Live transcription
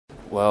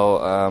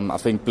Well, I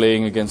think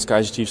playing against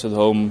Kaizer Chiefs at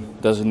home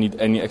doesn't need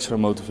any extra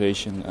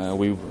motivation.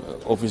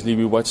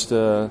 We watched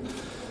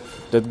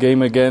that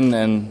game again,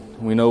 and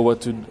we know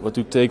what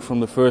to take from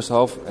the first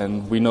half,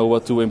 and we know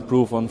what to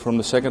improve on from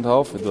the second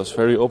half. It was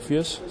very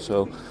obvious.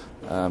 So,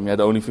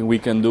 the only thing we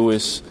can do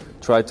is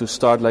try to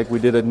start like we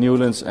did at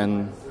Newlands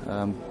and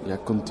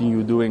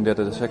continue doing that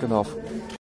at the second half.